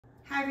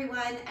Hi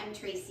everyone, I'm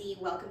Tracy.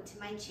 Welcome to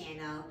my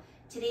channel.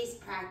 Today's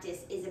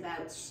practice is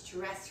about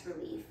stress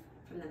relief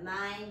from the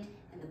mind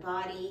and the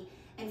body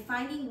and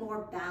finding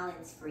more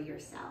balance for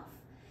yourself.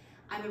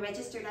 I'm a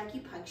registered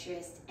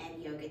acupuncturist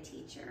and yoga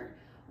teacher.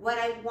 What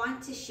I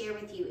want to share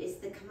with you is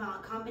the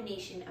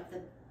combination of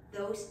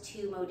those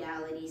two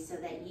modalities so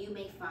that you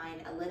may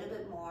find a little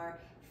bit more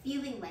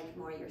feeling like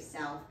more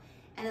yourself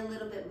and a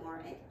little bit more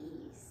at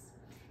ease.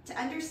 To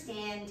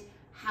understand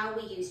how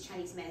we use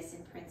Chinese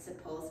medicine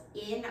principles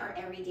in our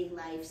everyday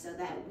life so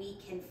that we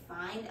can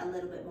find a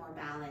little bit more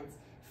balance,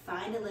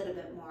 find a little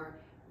bit more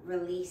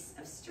release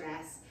of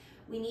stress,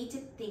 we need to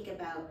think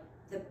about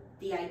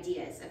the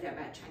ideas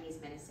about Chinese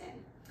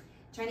medicine.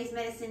 Chinese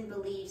medicine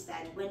believes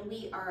that when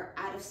we are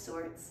out of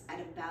sorts, out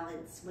of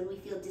balance, when we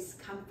feel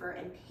discomfort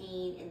and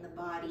pain in the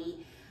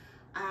body,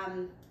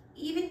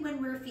 even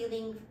when we're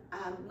feeling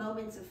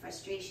moments of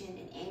frustration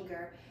and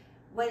anger,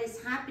 what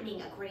is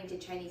happening according to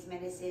Chinese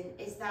medicine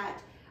is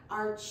that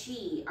our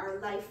qi, our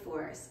life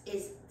force,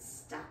 is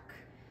stuck,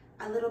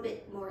 a little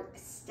bit more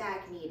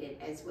stagnated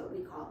as what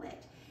we call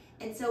it.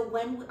 And so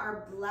when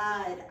our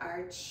blood,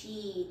 our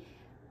qi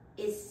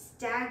is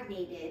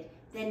stagnated,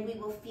 then we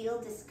will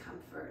feel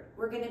discomfort.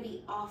 We're going to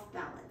be off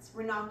balance.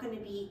 We're not going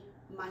to be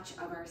much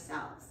of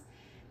ourselves.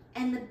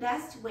 And the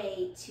best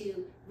way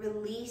to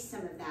release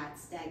some of that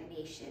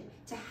stagnation,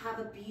 to have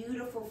a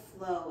beautiful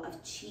flow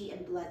of qi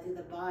and blood through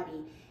the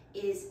body,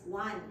 is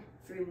 1,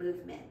 through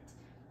movement.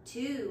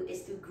 2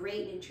 is through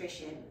great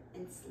nutrition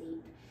and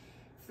sleep.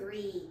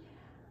 3,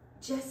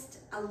 just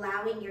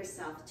allowing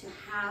yourself to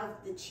have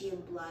the qi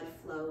and blood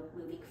flow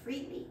moving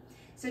freely.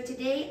 So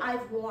today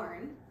I've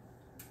worn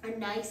a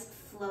nice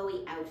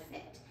flowy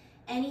outfit.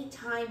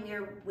 Anytime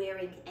we're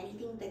wearing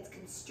anything that's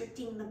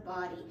constricting the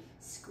body,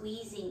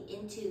 squeezing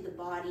into the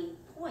body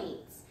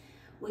points,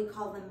 we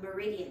call them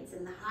meridians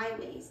and the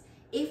highways.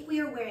 If we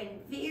are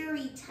wearing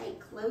very tight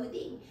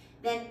clothing,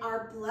 then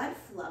our blood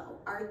flow,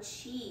 our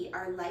qi,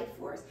 our life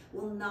force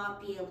will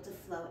not be able to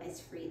flow as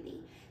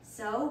freely.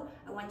 So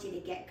I want you to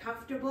get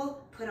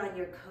comfortable, put on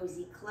your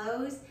cozy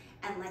clothes,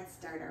 and let's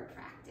start our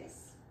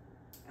practice.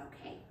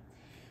 Okay,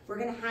 we're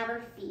gonna have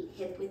our feet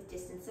hip-width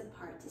distance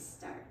apart to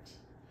start.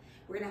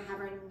 We're gonna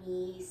have our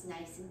knees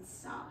nice and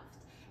soft.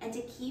 And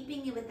to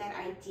keeping it with that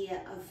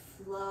idea of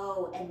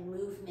flow and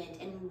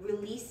movement and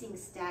releasing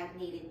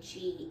stagnated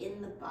qi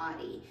in the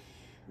body,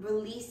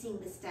 releasing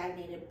the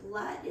stagnated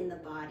blood in the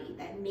body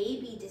that may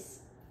be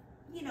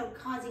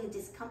causing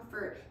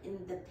discomfort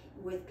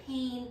with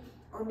pain,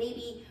 or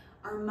maybe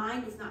our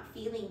mind is not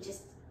feeling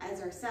just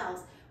as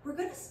ourselves, we're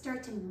going to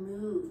start to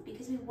move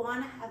because we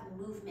want to have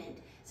movement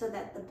so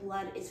that the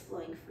blood is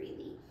flowing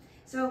freely.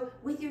 So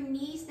with your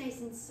knees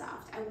nice and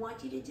soft, I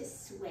want you to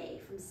just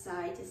sway from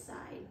side to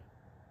side,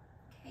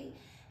 okay?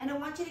 And I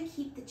want you to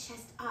keep the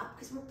chest up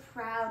because we're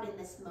proud in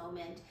this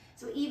moment.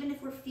 So even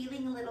if we're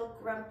feeling a little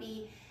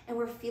grumpy and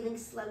we're feeling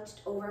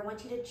slouched over, I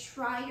want you to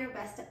try your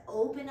best to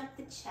open up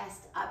the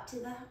chest up to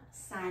the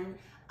sun,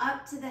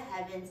 up to the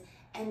heavens,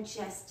 and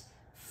just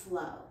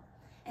flow.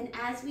 And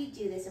as we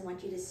do this, I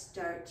want you to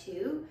start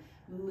to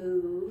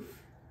move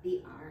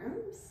the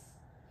arms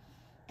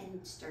and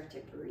start to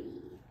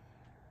breathe,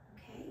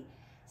 okay?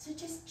 So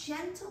just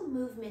gentle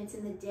movements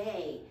in the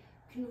day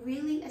can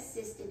really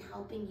assist in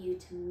helping you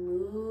to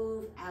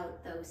move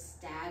out those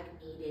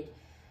stagnated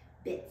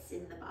bits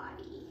in the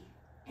body.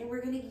 And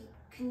we're going to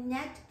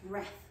connect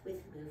breath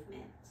with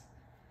movement.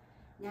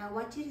 Now I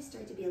want you to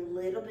start to be a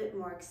little bit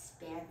more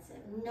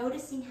expansive,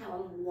 noticing how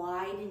I'm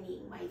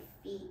widening my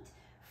feet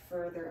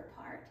further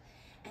apart.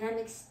 And I'm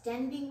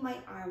extending my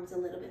arms a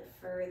little bit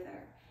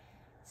further.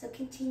 So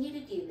continue to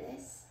do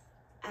this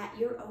at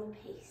your own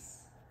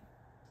pace,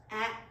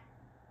 at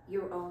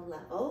your own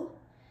level.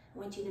 I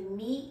want you to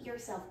meet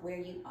yourself where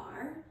you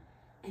are,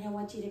 and I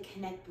want you to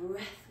connect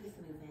breath with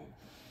movement.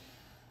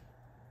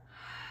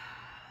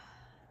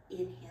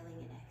 Inhaling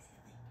and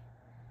exhaling.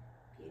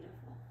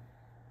 Beautiful.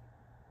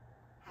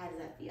 How does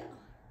that feel?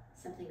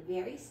 Something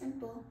very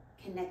simple,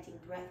 connecting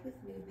breath with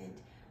movement,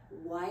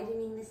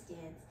 widening the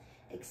stance,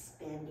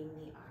 expanding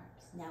the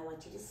arms. Now I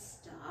want you to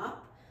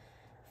stop,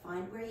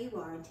 find where you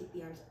are, and take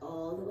the arms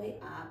all the way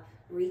up,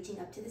 reaching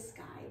up to the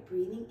sky,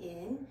 breathing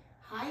in.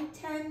 High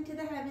 10 to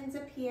the heavens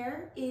up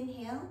here,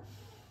 inhale,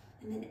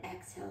 and then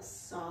exhale,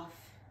 soft,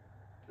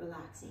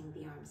 relaxing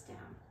the arms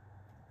down.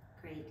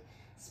 Great.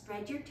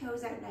 Spread your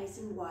toes out nice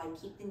and wide,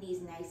 keep the knees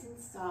nice and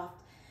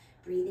soft,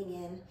 breathing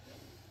in,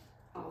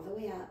 all the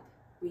way up,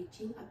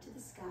 reaching up to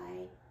the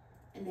sky,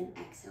 and then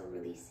exhale,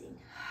 releasing,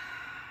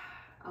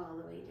 all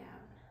the way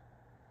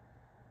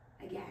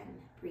down.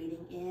 Again,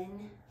 breathing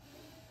in,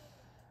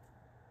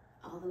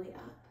 all the way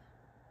up,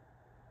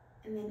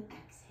 and then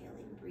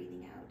exhaling,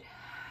 breathing out,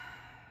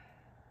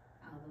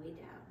 all the way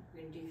down.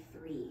 We're going to do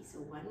 3, so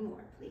 1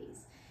 more,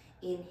 please.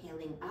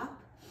 Inhaling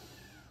up,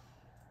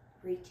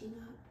 reaching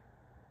up,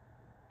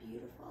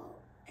 beautiful,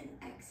 and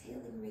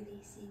exhaling,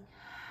 releasing,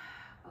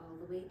 all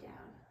the way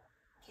down.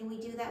 Can we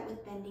do that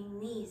with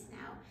bending knees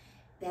now?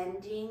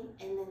 Bending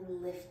and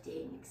then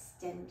lifting,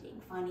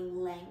 extending,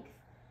 finding length,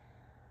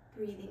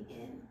 breathing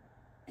in,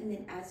 And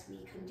then as we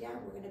come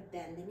down, we're gonna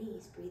bend the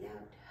knees, breathe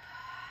out.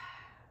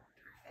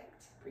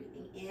 Perfect,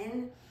 breathing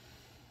in,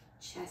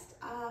 chest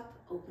up,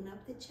 open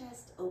up the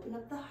chest, open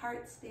up the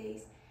heart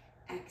space.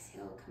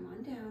 Exhale, come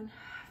on down,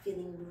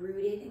 feeling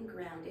rooted and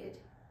grounded.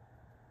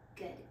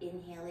 Good,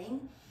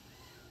 inhaling,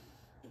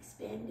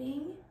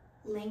 expanding,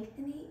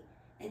 lengthening,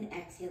 and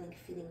exhaling,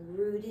 feeling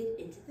rooted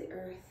into the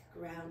earth,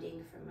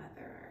 grounding from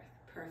Mother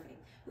Earth.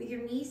 Perfect. With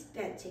your knees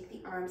bent, take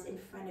the arms in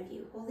front of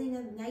you, holding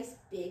a nice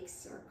big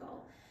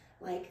circle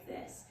like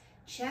this.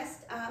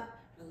 Chest up,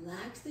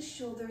 relax the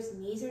shoulders,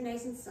 knees are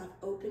nice and soft,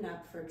 open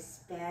up for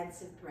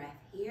expansive breath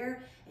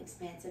here,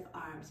 expansive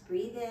arms.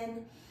 Breathe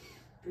in,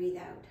 breathe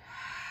out.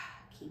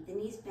 Keep the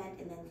knees bent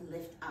and then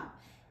lift up.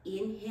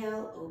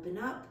 Inhale, open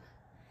up,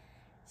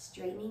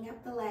 straightening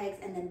up the legs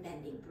and then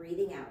bending,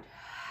 breathing out.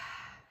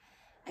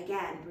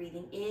 Again,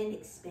 breathing in,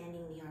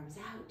 expanding the arms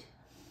out.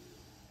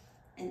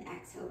 And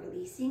exhale,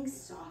 releasing,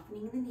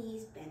 softening the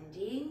knees,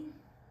 bending,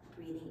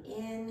 breathing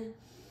in,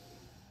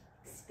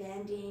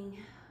 expanding,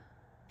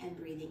 and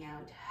breathing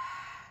out.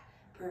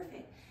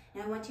 Perfect.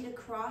 Now I want you to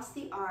cross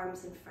the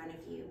arms in front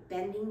of you,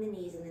 bending the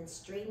knees and then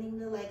straightening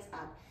the legs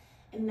up.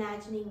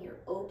 Imagining you're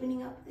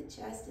opening up the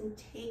chest and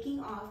taking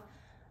off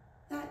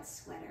that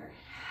sweater.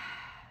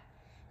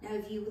 Now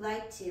if you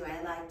like to,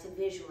 I like to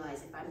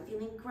visualize, if I'm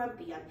feeling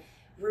grumpy, I'm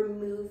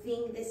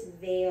removing this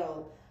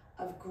veil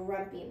of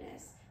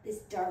grumpiness, this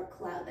dark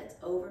cloud that's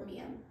over me.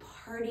 I'm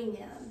parting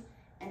them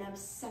and I'm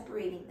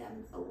separating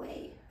them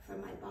away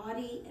from my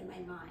body and my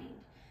mind.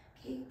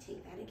 Okay,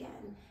 take that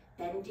again.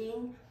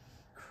 Bending,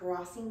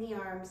 crossing the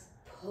arms,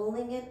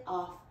 pulling it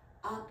off,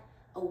 up,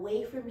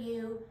 away from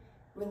you,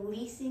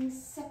 releasing,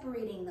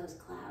 separating those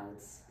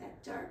clouds,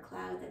 that dark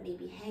cloud that may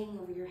be hanging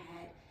over your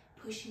head,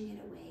 pushing it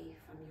away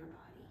from your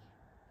body.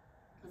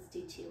 Let's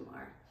do 2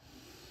 more.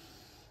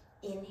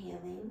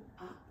 Inhaling,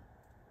 up,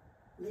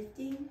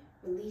 lifting,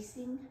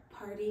 releasing,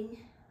 parting,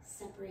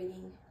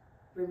 separating,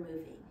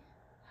 removing.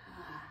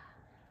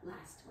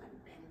 Last one,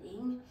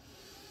 bending,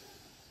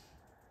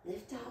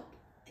 lift up,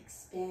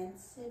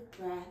 expansive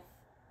breath,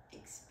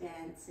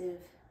 expansive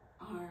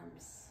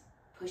arms,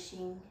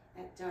 pushing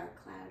that dark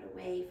cloud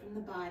away from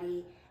the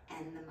body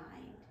and the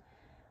mind.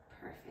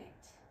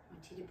 Perfect. I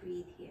want you to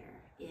breathe here,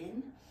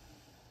 in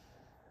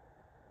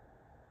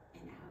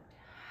and out.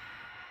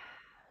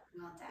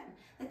 Well done.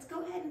 Let's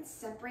go ahead and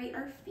separate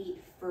our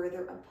feet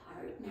further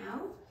apart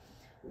now.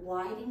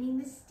 Widening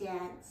the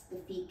stance. The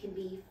feet can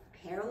be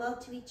parallel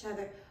to each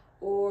other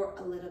or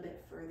a little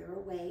bit further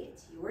away.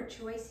 It's your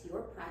choice,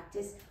 your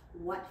practice,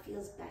 what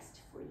feels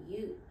best for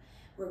you.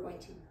 We're going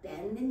to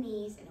bend the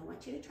knees and I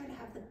want you to try to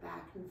have the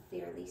back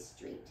fairly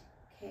straight,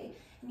 okay?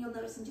 And you'll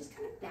notice I'm just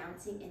kind of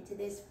bouncing into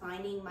this,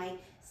 finding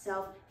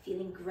myself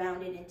feeling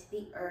grounded into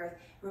the earth,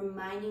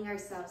 reminding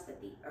ourselves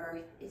that the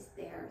earth is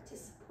there to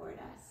support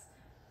us.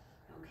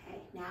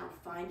 Okay, now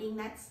finding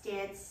that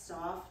stance,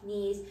 soft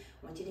knees.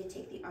 I want you to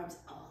take the arms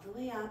all the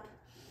way up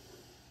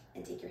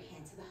and take your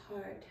hands to the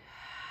heart.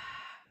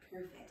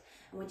 Perfect.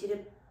 I want you to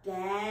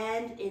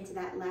bend into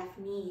that left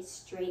knee,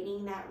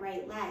 straightening that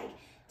right leg,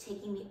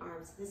 taking the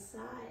arms to the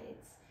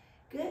sides.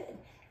 Good.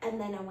 And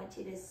then I want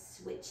you to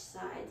switch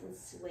sides and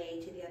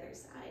sway to the other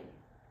side.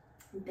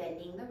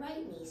 Bending the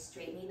right knee,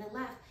 straightening the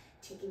left,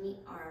 taking the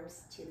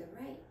arms to the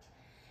right.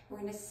 We're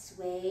going to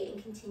sway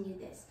and continue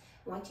this.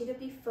 I want you to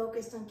be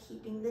focused on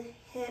keeping the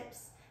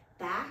hips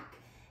back.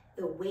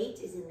 The weight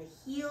is in the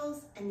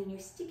heels, and then you're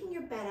sticking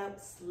your butt out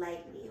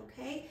slightly,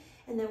 okay?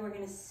 And then we're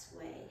going to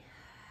sway.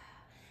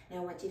 Now I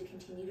want you to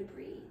continue to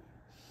breathe.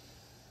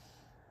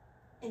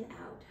 And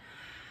out.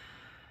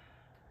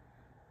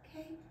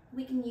 Okay,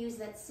 we can use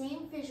that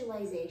same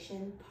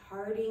visualization,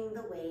 parting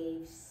the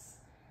waves,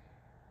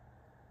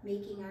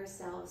 making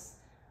ourselves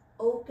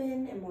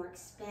open and more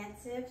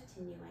expansive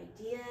to new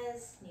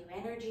ideas, new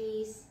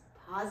energies,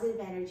 positive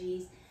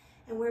energies,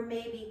 and we're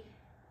maybe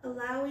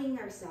allowing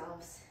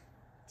ourselves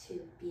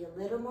to be a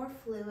little more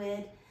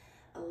fluid,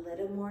 a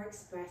little more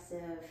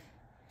expressive,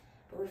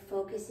 but we're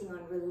focusing on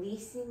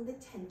releasing the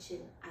tension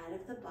out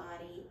of the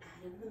body,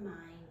 out of the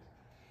mind,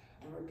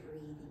 and we're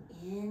breathing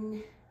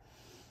in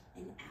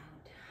and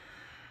out.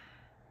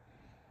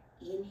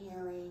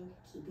 Inhaling,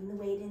 keeping the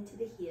weight into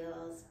the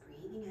heels,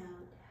 breathing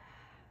out,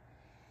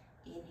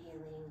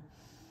 inhaling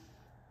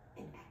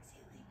and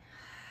exhaling.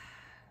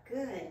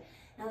 Good.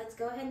 Now let's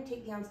go ahead and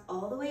take the arms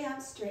all the way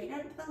up, straighten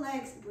out the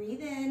legs,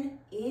 breathe in,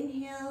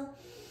 inhale,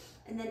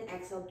 and then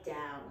exhale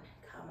down.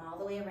 Come all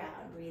the way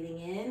around, breathing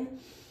in,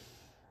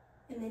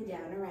 and then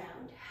down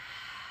around.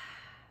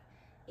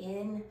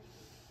 In,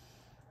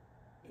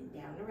 and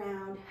down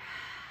around.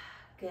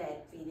 Good,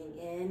 breathing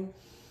in,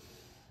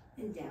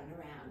 and down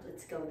around.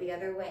 Let's go the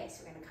other way.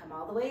 So we're gonna come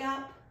all the way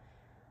up,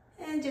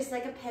 and just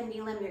like a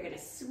pendulum, you're gonna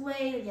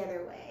sway the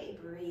other way,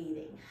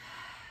 breathing.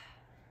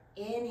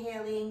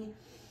 Inhaling,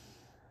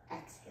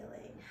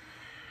 exhaling.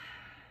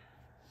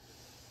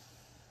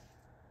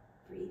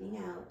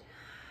 Breathing out.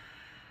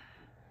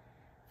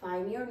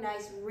 Find your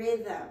nice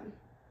rhythm.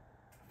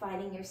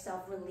 Finding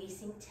yourself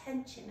releasing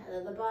tension out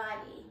of the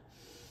body.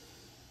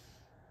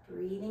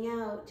 Breathing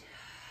out.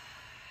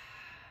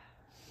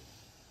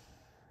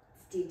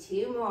 Do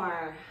 2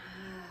 more.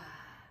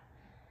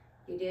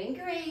 You're doing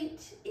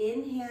great.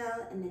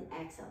 Inhale and then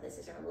exhale. This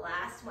is our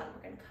last one.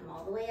 We're gonna come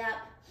all the way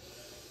up.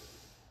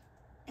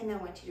 And I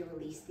want you to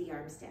release the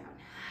arms down.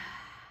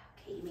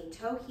 Okay, you may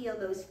toe heel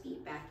those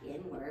feet back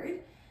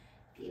inward.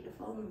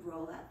 Beautiful, and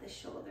roll out the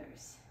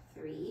shoulders.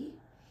 3,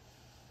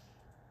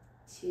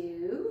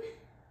 2,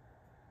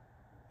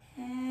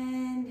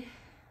 and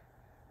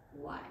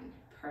 1.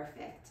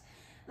 Perfect.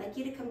 I'd like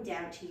you to come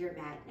down to your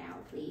mat now,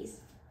 please.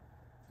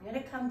 I'm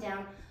gonna come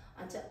down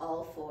onto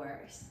all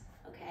fours,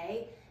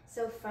 okay?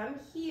 So from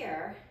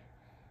here,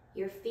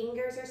 your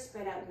fingers are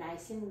spread out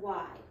nice and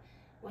wide.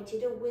 I want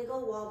you to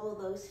wiggle wobble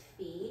those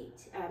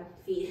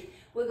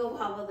wiggle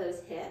wobble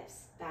those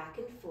hips back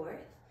and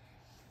forth,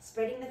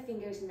 spreading the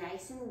fingers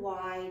nice and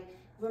wide,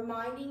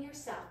 reminding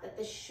yourself that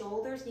the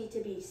shoulders need to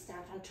be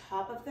stacked on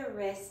top of the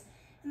wrists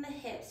and the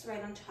hips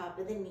right on top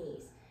of the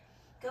knees.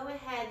 Go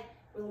ahead,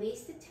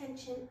 release the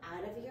tension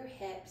out of your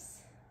hips.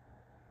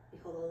 We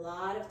hold a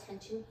lot of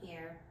tension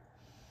here.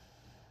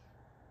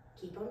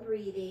 Keep on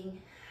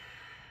breathing.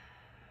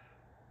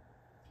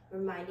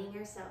 Reminding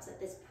ourselves that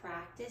this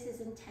practice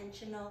is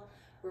intentional.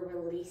 We're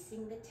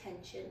releasing the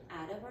tension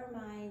out of our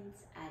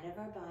minds, out of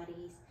our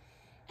bodies.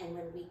 And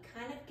when we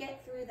kind of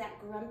get through that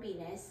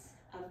grumpiness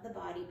of the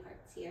body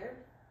parts here,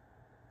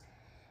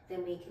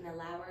 then we can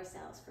allow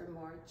ourselves for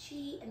more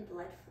qi and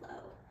blood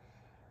flow.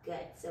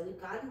 Good, so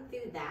we've gotten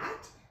through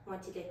that. I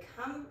want you to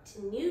come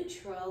to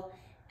neutral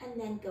and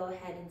then go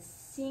ahead and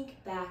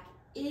sink back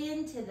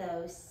into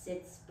those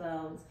sits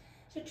bones.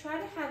 So try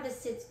to have the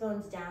sits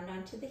bones down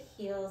onto the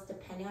heels,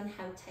 depending on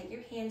how tight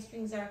your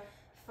hamstrings are.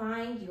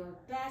 Find your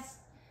best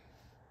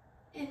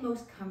and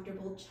most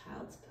comfortable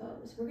child's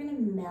pose. We're gonna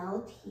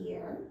melt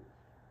here,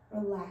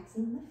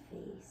 relaxing the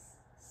face,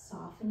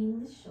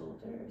 softening the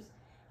shoulders.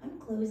 I'm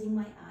closing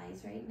my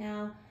eyes right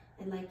now.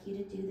 I'd like you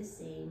to do the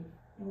same.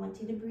 I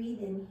want you to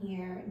breathe in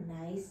here,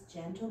 nice,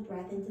 gentle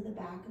breath into the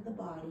back of the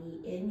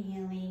body,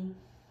 inhaling,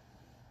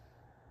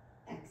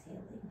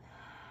 exhaling.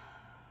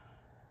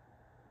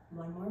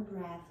 One more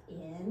breath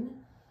in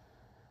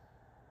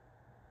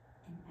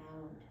and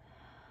out.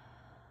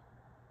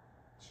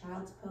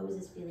 Child's pose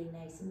is feeling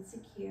nice and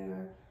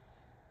secure,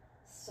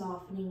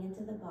 softening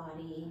into the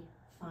body,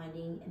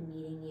 finding and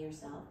meeting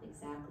yourself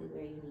exactly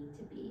where you need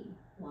to be.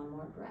 One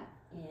more breath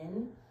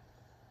in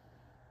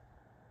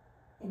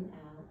and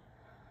out.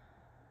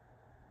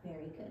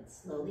 Very good.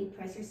 Slowly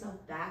press yourself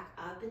back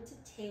up into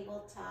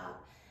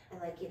tabletop.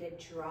 I'd like you to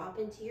drop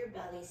into your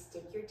belly,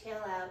 stick your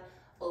tail out,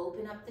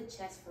 open up the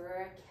chest for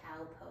a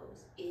cow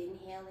pose.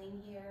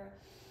 Inhaling here,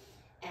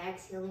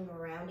 exhaling,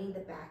 rounding the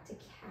back to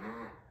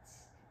cat.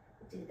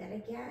 We'll do that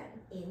again.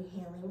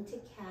 Inhaling to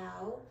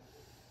cow,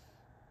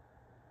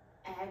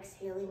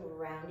 exhaling,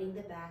 rounding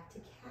the back to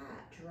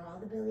cat. Draw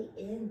the belly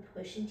in,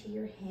 push into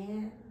your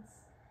hands.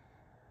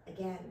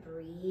 Again,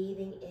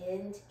 breathing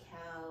into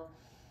cow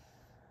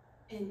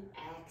and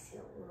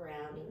exhale,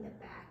 rounding the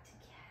back to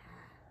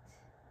cat.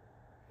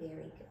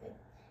 Very good.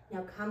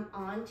 Now come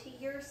onto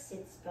your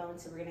sits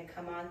bones. So we're gonna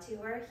come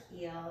onto our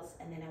heels,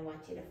 and then I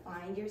want you to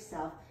find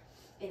yourself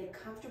in a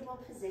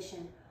comfortable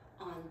position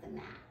on the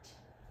mat.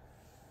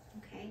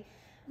 Okay,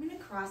 I'm gonna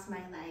cross my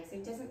legs.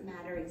 It doesn't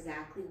matter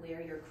exactly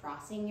where you're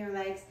crossing your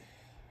legs.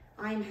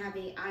 I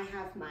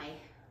have my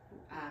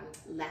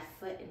left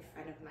foot in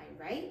front of my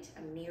right.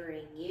 I'm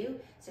mirroring you.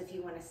 So if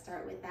you wanna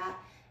start with that,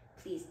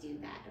 please do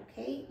that,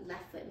 okay?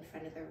 Left foot in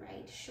front of the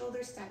right.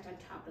 Shoulders stacked on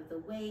top of the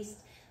waist.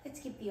 Let's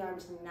keep the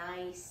arms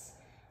nice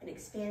and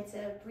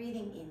expansive.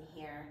 Breathing in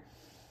here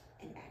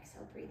and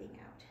exhale, breathing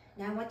out.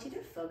 Now I want you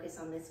to focus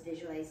on this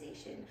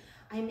visualization.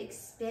 I'm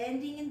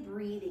expanding and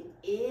breathing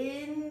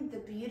in the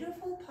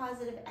beautiful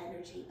positive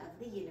energy of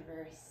the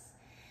universe,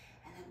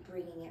 and I'm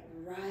bringing it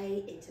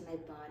right into my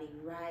body,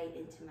 right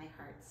into my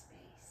heart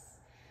space.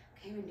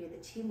 Okay, we're gonna do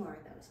the 2 more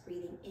of those.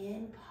 Breathing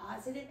in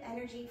positive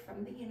energy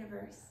from the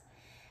universe,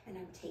 and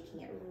I'm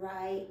taking it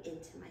right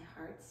into my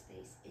heart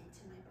space,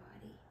 into my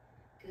body.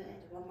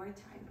 Good, one more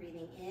time.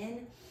 Breathing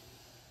in,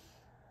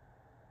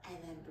 and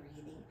then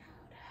breathing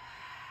out.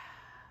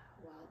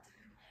 Well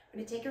done.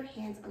 We're gonna take our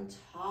hands on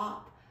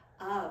top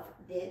of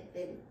the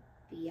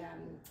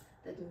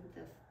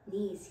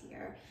knees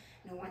here,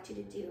 and I want you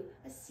to do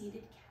a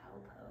seated cow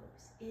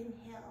pose.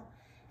 Inhale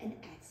and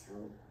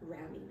exhale,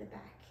 rounding the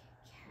back,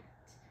 cat.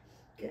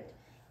 Good.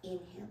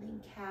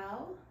 Inhaling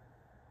cow,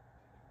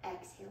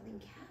 exhaling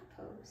cat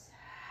pose.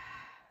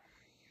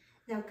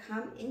 Now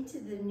come into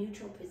the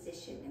neutral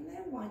position, and then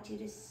I want you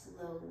to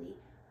slowly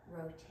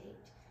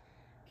rotate.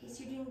 Okay,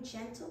 so you're doing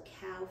gentle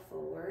cow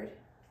forward,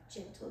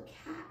 gentle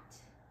cat.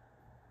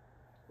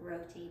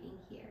 Rotating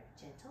here,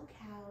 gentle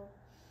cow,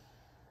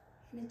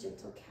 and a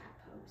gentle cat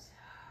pose.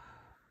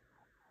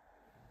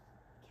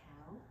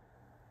 Cow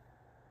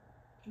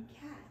and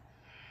cat.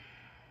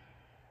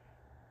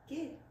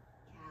 Good.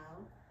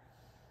 Cow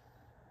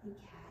and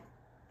cat.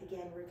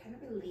 Again, we're kind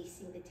of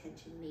releasing the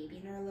tension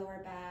maybe in our lower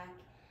back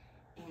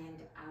and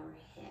our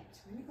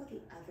hips. We're gonna go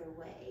the other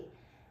way.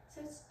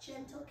 So it's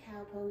gentle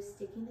cow pose,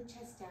 sticking the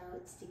chest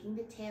out, sticking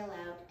the tail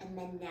out, and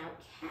then now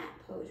cat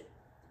pose.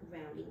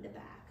 rounding the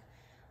back.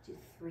 Do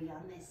 3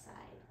 on this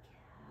side.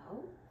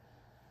 Cow,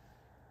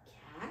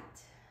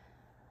 cat.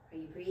 Are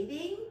you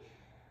breathing?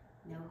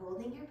 No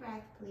holding your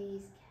breath,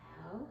 please.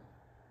 Cow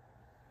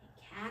and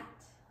cat.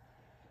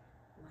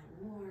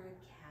 One more,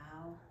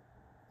 cow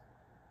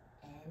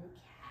and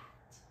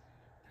cat.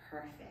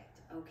 Perfect.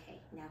 Okay,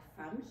 now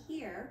from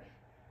here,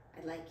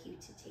 I'd like you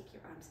to take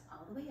your arms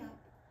all the way up.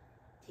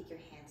 Take your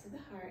hands to the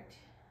heart.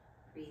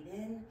 Breathe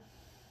in,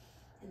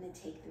 and then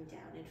take them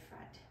down in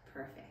front.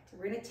 Perfect.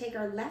 We're gonna take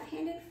our left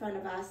hand in front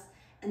of us,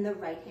 and the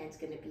right hand's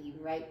gonna be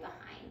right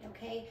behind,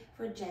 okay?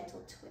 For a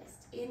gentle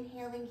twist.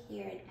 Inhaling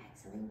here and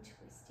exhaling,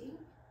 twisting.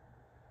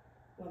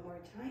 One more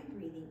time,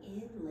 breathing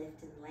in,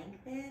 lift and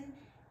lengthen.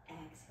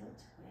 Exhale,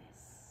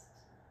 twist.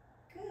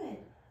 Good.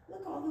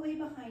 Look all the way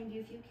behind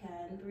you if you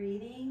can.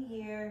 Breathing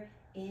here,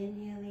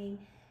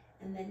 inhaling,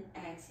 and then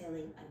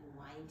exhaling,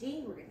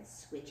 unwinding. We're gonna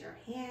switch our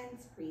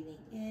hands, breathing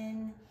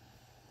in,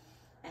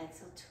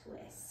 exhale,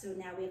 twist. So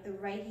now we have the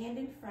right hand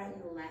in front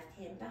and the left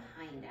hand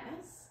behind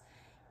us.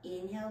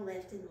 Inhale,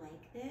 lift and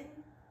lengthen.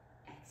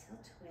 Exhale,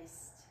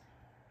 twist.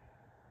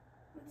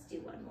 Let's do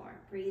one more.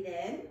 Breathe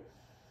in,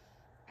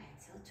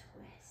 exhale,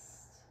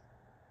 twist.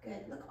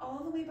 Good. Look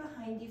all the way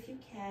behind you if you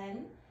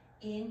can.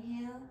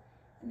 Inhale,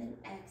 and then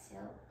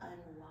exhale,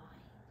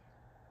 unwind.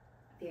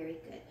 Very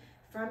good.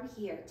 From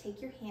here,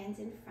 take your hands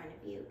in front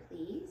of you,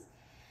 please.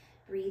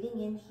 Breathing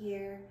in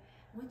here.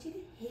 I want you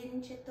to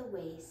hinge at the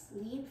waist.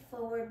 Lean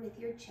forward with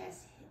your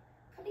chest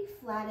coming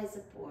flat as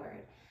a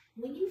board.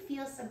 When you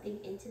feel something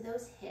into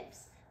those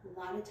hips, a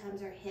lot of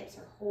times our hips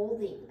are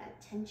holding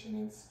that tension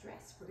and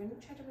stress. We're going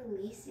to try to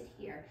release it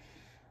here.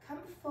 Come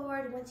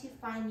forward once you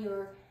find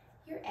your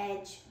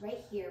edge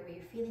right here where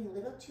you're feeling a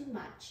little too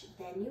much.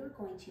 Then you're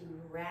going to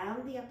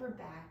round the upper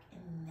back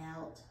and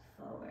melt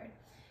forward.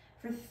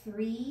 For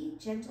 3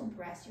 gentle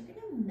breaths, you're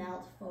going to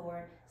melt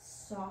forward,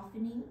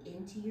 softening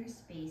into your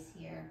space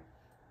here.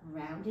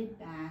 Rounded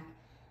back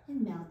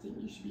and melting.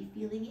 You should be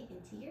feeling it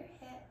into your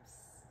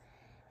hips.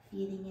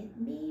 Feeling it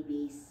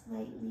maybe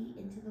slightly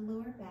into the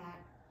lower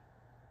back.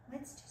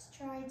 Let's just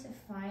try to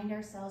find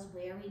ourselves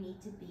where we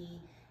need to be.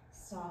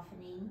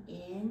 Softening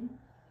in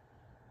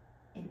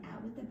and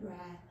out with the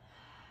breath.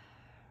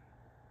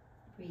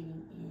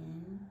 Breathing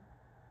in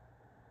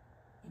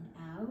and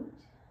out.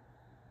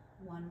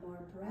 One more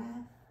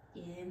breath,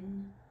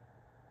 in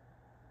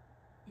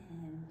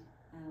and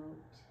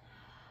out.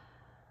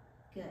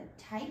 Good.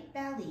 Tight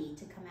belly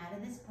to come out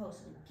of this pose.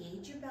 So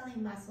engage your belly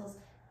muscles.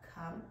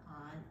 Come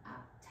on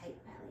up. Tight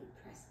belly.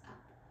 Press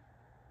up.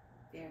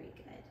 Very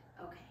good.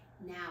 Okay.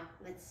 Now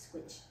let's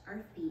switch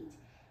our feet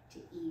to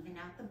even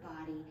out the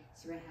body.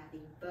 So we're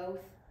having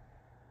both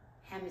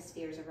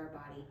hemispheres of our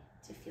body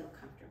to feel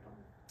comfortable.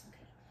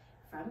 Okay.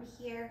 From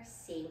here,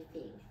 same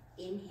thing.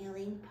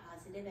 Inhaling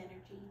positive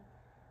energy.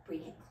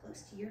 Bring it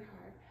close to your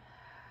heart.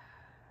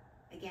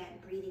 Again,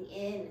 breathing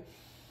in.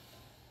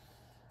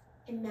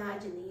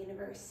 Imagine the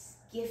universe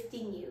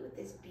gifting you with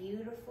this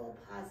beautiful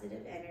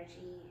positive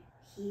energy,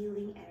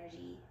 healing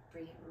energy.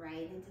 Bring it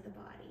right into the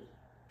body.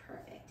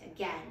 Perfect.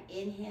 Again,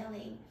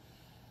 inhaling.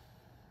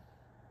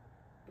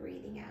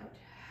 Breathing out.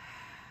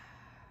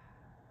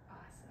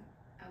 Awesome.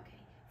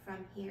 Okay.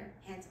 From here,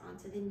 hands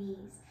onto the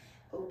knees.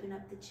 Open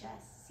up the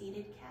chest.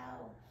 Seated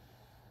cow.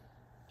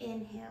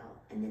 Inhale,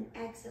 and then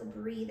exhale,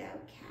 breathe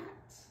out,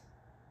 cat.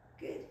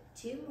 Good.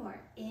 2 more.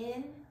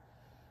 In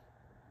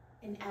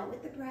and out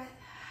with the breath.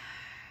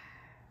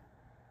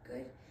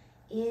 Good.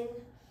 In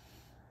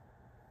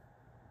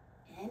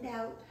and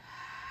out.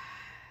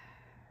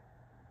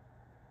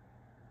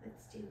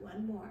 Let's do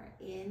 1 more.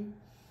 In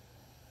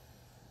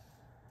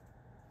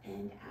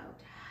and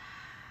out.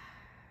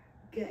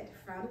 Good.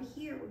 From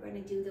here, we're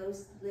going to do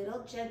those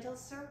little gentle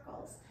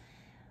circles.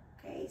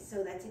 Okay,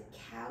 so that's a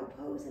cow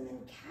pose and then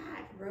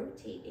cat,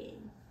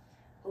 rotating.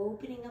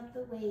 Opening up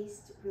the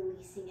waist,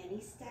 releasing any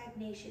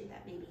stagnation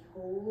that may be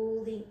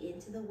holding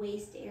into the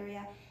waist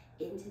area,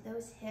 into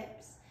those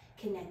hips,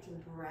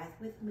 connecting breath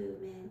with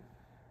movement.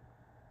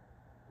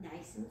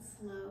 Nice and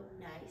slow,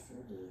 nice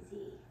and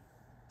easy.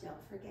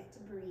 Don't forget to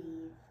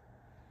breathe.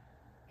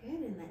 Good,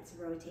 and let's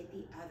rotate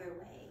the other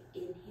way.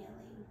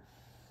 Inhaling,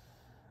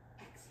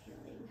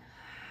 exhaling,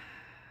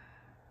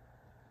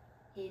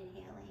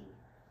 inhaling.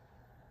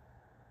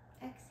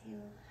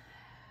 Exhale,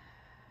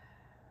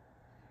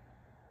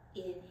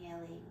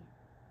 inhaling,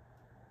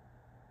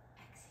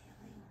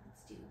 exhaling.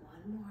 Let's do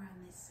 1 more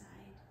on this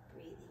side.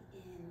 Breathing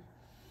in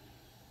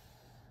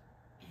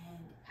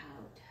and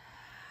out.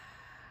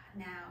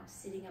 Now,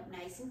 sitting up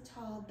nice and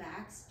tall,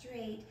 back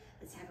straight.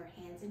 Let's have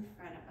our hands in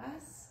front of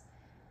us.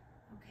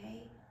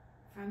 Okay,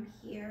 from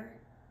here,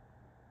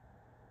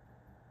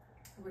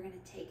 we're going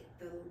to take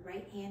the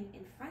right hand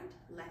in front,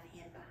 left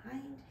hand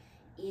behind.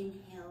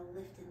 Inhale,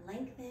 lift and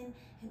lengthen,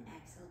 and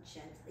exhale,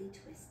 gently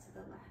twist to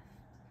the left.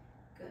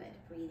 Good.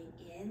 Breathing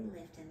in,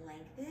 lift and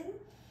lengthen.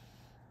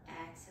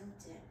 Exhale,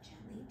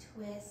 gently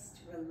twist.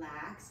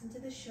 Relax into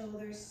the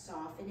shoulders,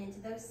 soften into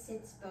those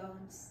sits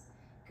bones.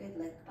 Good.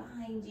 Look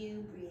behind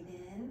you. Breathe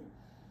in.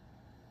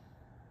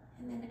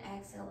 And then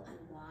exhale,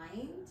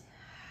 unwind.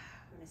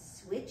 We're gonna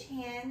switch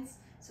hands.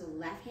 So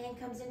left hand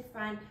comes in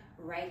front,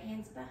 right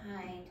hand's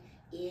behind.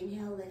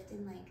 Inhale, lift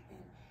and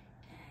lengthen.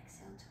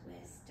 Exhale,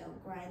 twist.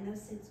 Don't grind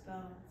those sits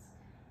bones.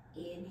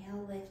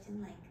 Inhale, lift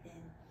and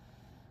lengthen.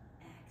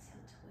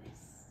 Exhale,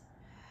 twist.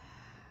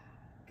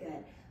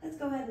 Good. Let's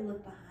go ahead and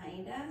look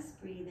behind us.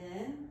 Breathe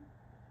in.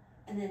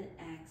 And then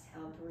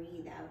exhale,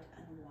 breathe out,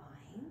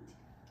 unwind.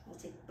 We'll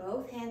take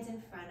both hands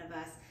in front of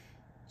us.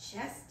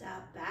 Chest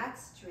up, back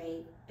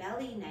straight,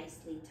 belly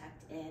nicely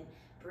tucked in.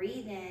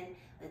 Breathe in.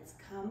 Let's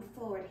come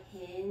forward,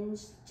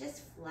 hinge,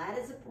 just flat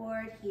as a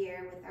board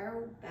here with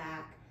our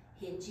back,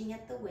 hinging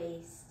at the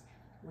waist.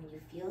 When you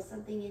feel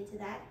something into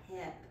that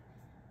hip,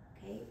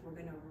 okay, we're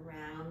gonna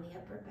round the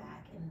upper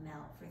back and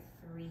melt for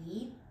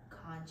 3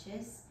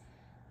 conscious,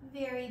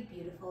 very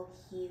beautiful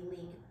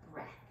healing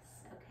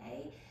breaths,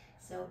 okay?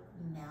 So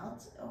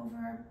melt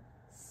over,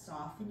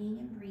 softening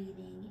and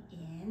breathing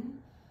in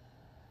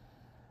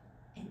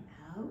and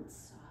out,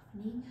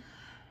 softening,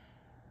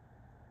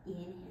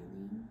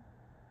 inhaling,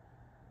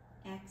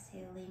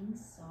 exhaling,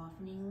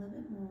 softening a little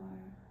bit more.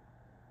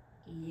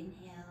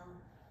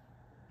 Inhale,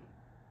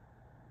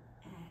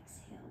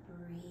 exhale,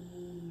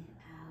 breathe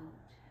out.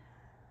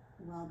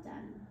 Well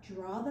done.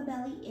 Draw the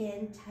belly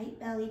in, tight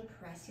belly,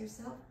 press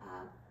yourself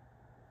up.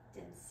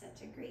 Done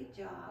such a great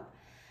job.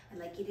 I'd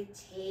like you to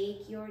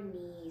take your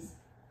knees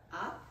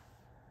up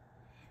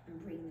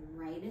and bring them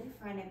right in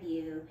front of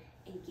you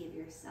and give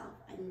yourself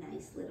a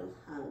nice little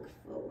hug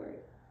forward,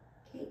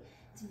 okay?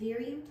 It's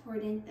very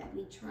important that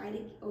we try to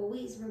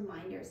always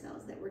remind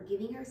ourselves that we're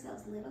giving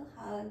ourselves little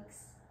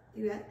hugs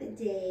throughout the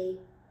day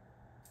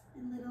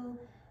and little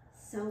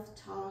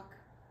self-talk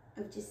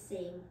of just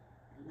saying,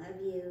 I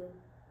love you,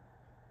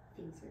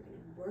 things are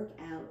gonna work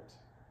out,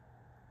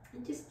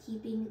 and just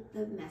keeping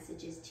the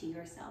messages to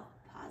yourself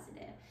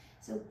positive.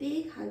 So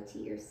big hug to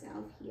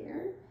yourself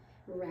here,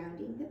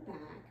 rounding the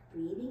back,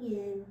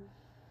 breathing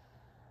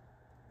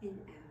in and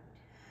out.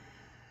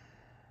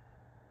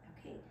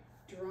 Okay,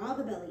 draw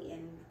the belly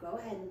in. Go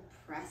ahead and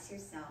press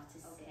yourself to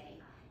stay.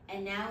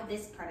 And now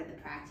this part of the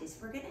practice,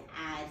 we're gonna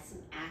add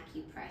some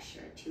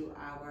acupressure to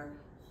our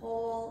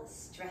whole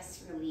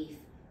stress relief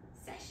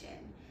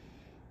session.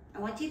 I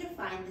want you to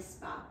find the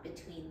spot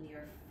between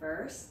your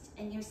first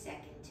and your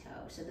second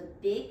toe. So the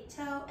big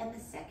toe and the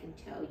second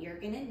toe, you're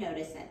gonna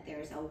notice that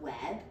there's a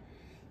web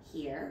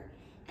here.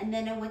 And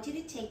then I want you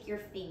to take your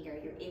finger,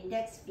 your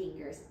index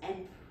fingers,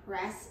 and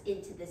press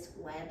into this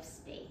web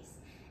space.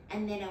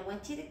 And then I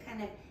want you to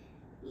kind of,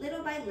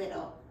 little by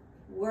little,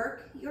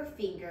 work your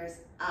fingers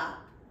up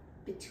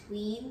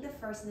between the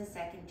first and the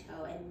second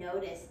toe and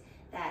notice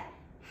that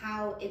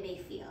how it may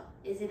feel.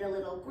 Is it a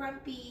little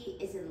grumpy?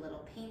 Is it a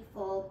little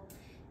painful?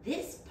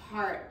 This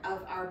part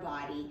of our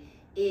body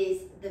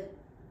is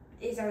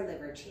our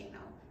liver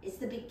channel. It's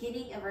the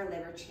beginning of our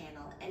liver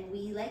channel. And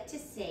we like to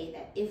say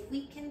that if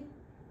we can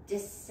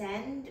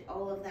descend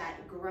all of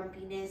that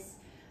grumpiness,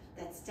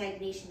 that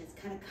stagnation that's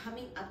kind of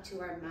coming up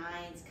to our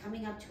minds,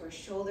 coming up to our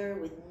shoulder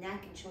with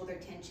neck and shoulder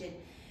tension,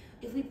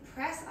 if we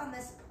press on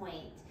this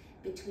point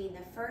between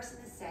the first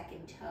and the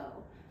second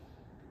toe,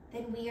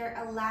 then we are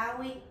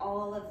allowing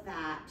all of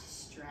that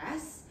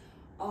stress,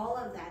 all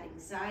of that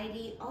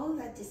anxiety, all of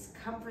that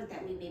discomfort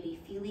that we may be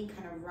feeling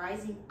kind of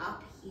rising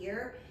up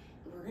here,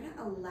 we're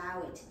gonna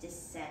allow it to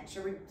descend.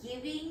 So we're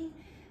giving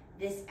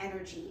this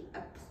energy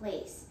a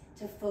place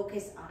to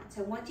focus on.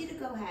 So I want you to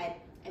go ahead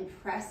and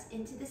press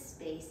into the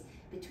space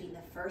between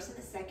the first and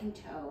the second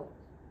toe.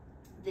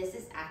 This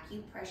is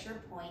acupressure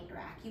point or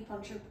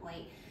acupuncture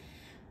point,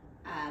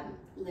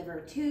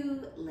 liver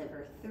 2,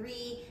 liver 3.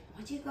 I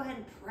want you to go ahead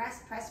and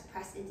press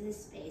into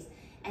this space.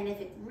 And if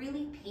it's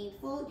really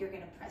painful, you're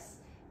gonna press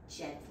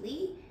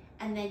gently,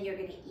 and then you're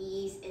gonna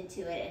ease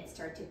into it and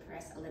start to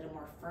press a little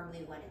more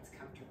firmly when it's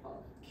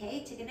comfortable.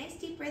 Okay, take a nice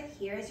deep breath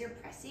here as you're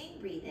pressing.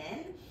 Breathe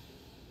in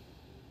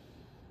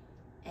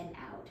and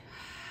out.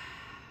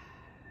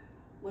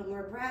 One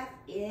more breath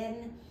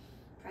in,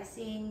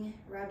 pressing,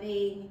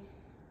 rubbing,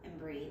 and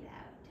breathe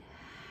out.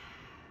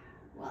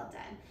 Well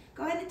done.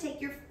 Go ahead and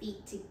take your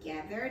feet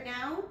together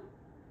now.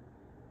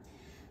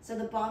 So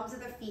the palms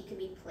of the feet can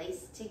be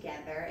placed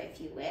together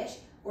if you wish,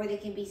 or they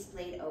can be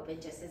splayed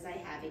open just as I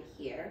have it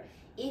here.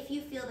 If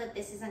you feel that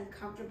this is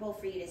uncomfortable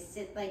for you to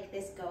sit like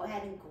this, go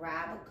ahead and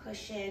grab a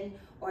cushion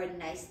or a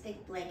nice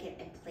thick blanket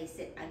and place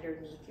it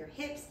underneath your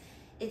hips.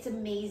 It's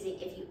amazing.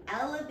 If you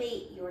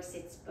elevate your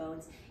sits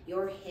bones,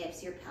 your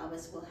hips, your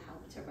pelvis will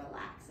help to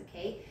relax,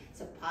 okay?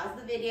 So pause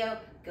the video,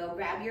 go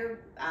grab your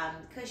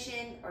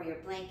cushion or your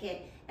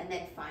blanket, and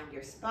then find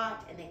your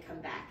spot, and then come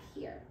back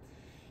here.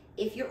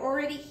 If you're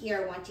already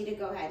here, I want you to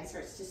go ahead and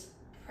start to just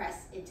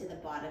press into the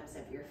bottoms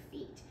of your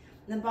feet.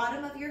 And the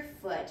bottom of your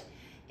foot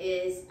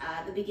is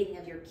the beginning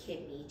of your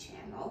kidney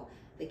channel,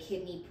 the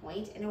kidney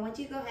point, and I want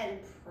you to go ahead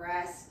and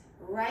press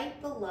right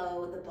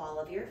below the ball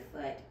of your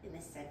foot in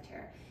the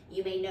center.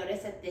 You may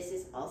notice that this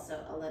is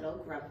also a little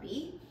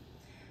grumpy.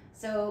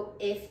 So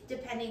if,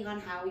 depending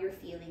on how you're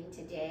feeling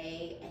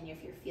today, and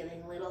if you're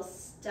feeling a little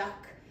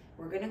stuck,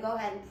 we're gonna go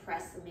ahead and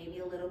press them maybe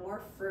a little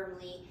more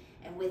firmly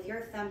And with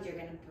your thumbs, you're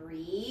gonna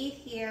breathe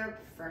here,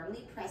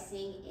 firmly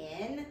pressing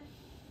in.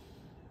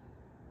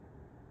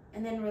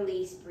 And then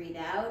release, breathe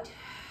out,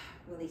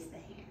 release the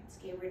hands.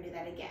 Okay, we're gonna do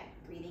that again.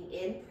 Breathing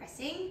in,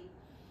 pressing.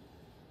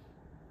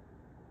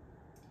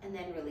 And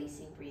then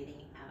releasing,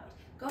 breathing out.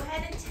 Go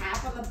ahead and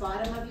tap on the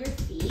bottom of your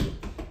feet.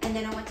 And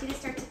then I want you to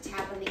start to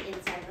tap on the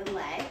inside of the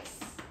legs,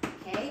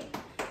 okay?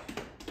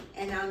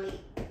 And on the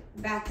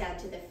back down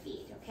to the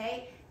feet,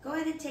 okay? Go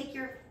ahead and take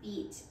your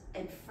feet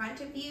in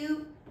front of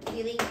you,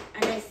 feeling a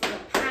nice little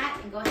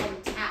pat, and go ahead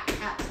and tap,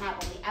 tap,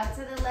 tap on the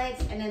outside of the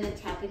legs, and then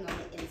tapping on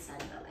the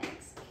inside of the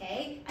legs,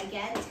 okay?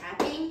 Again,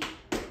 tapping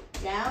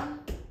down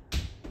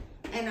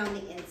and on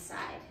the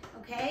inside,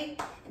 okay?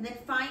 And then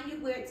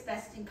find where it's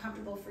best and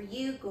comfortable for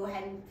you. Go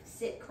ahead and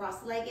sit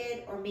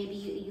cross-legged, or maybe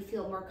you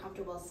feel more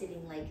comfortable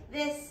sitting like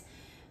this.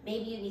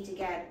 Maybe you need to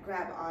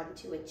grab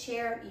onto a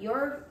chair.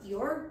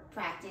 Your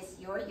practice,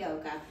 your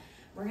yoga.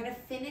 We're gonna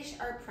finish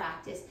our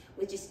practice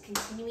with just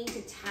continuing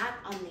to tap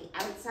on the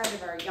outside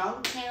of our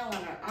yang channel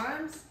on our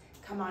arms.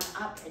 Come on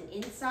up and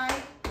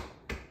inside.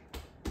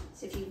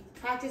 So if you've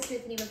practiced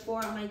with me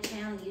before on my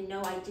channel, you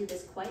know I do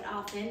this quite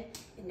often,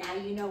 and now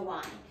you know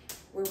why.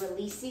 We're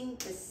releasing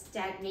the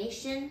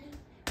stagnation,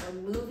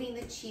 we're moving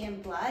the qi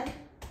and blood,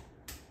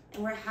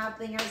 and we're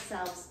helping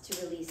ourselves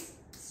to release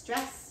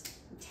stress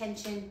and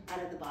tension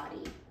out of the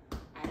body,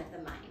 out of the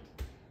mind,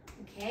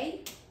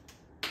 okay?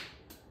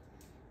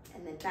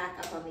 And then back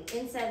up on the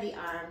inside of the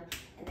arm,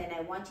 and then I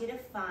want you to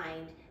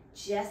find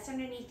just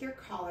underneath your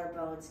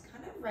collarbones,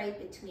 kind of right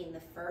between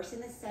the first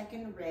and the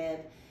second rib,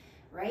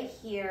 right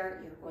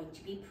here, you're going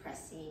to be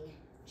pressing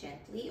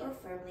gently or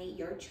firmly,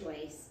 your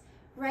choice,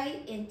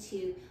 right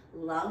into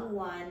lung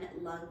 1,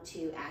 lung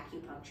 2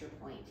 acupuncture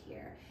point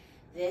here.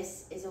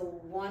 This is a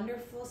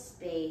wonderful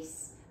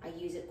space. I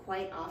use it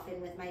quite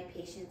often with my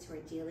patients who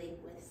are dealing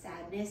with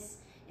sadness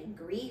and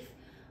grief.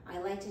 I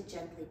like to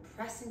gently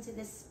press into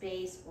this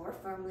space or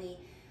firmly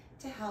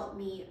to help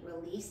me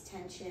release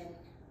tension,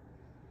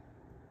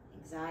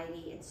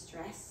 anxiety, and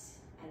stress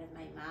out of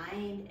my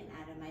mind and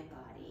out of my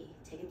body.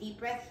 Take a deep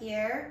breath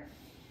here.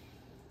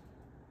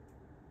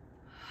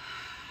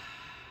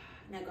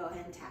 Now go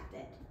ahead and tap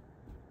it.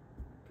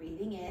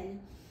 Breathing in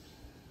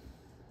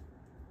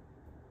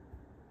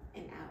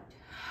and out.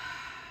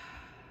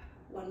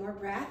 One more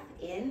breath,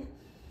 in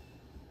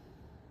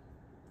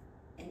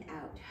and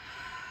out.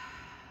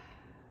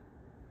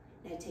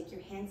 Now take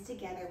your hands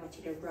together. I want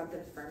you to rub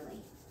them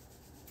firmly.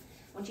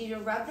 I want you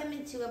to rub them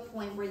into a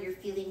point where you're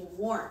feeling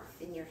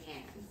warmth in your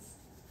hands.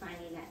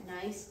 Finding that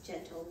nice,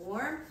 gentle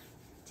warmth.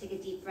 Take a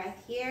deep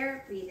breath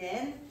here. Breathe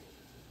in.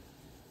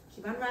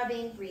 Keep on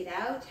rubbing. Breathe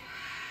out.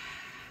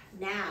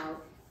 Now,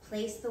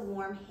 place the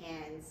warm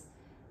hands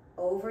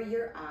over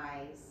your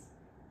eyes.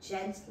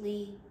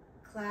 Gently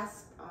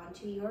clasp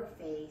onto your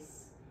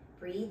face.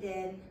 Breathe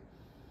in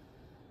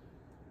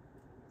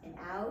and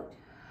out.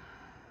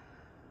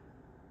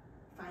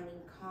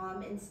 Finding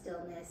calm and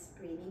stillness,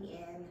 breathing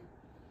in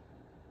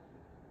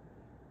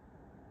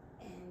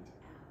and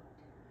out.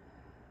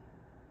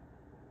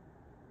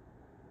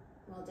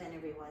 Well done,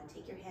 everyone.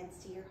 Take your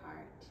hands to your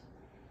heart.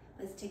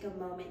 Let's take a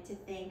moment to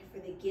thank for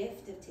the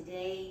gift of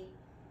today,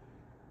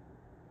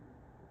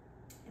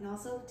 and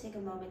also take a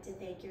moment to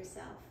thank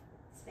yourself.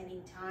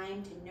 Spending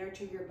time to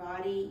nurture your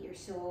body, your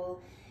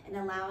soul, and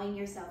allowing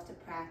yourself to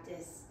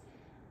practice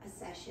a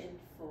session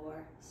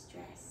for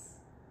stress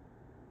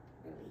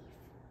relief.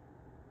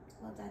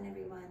 Well done,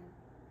 everyone.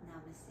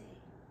 Namaste.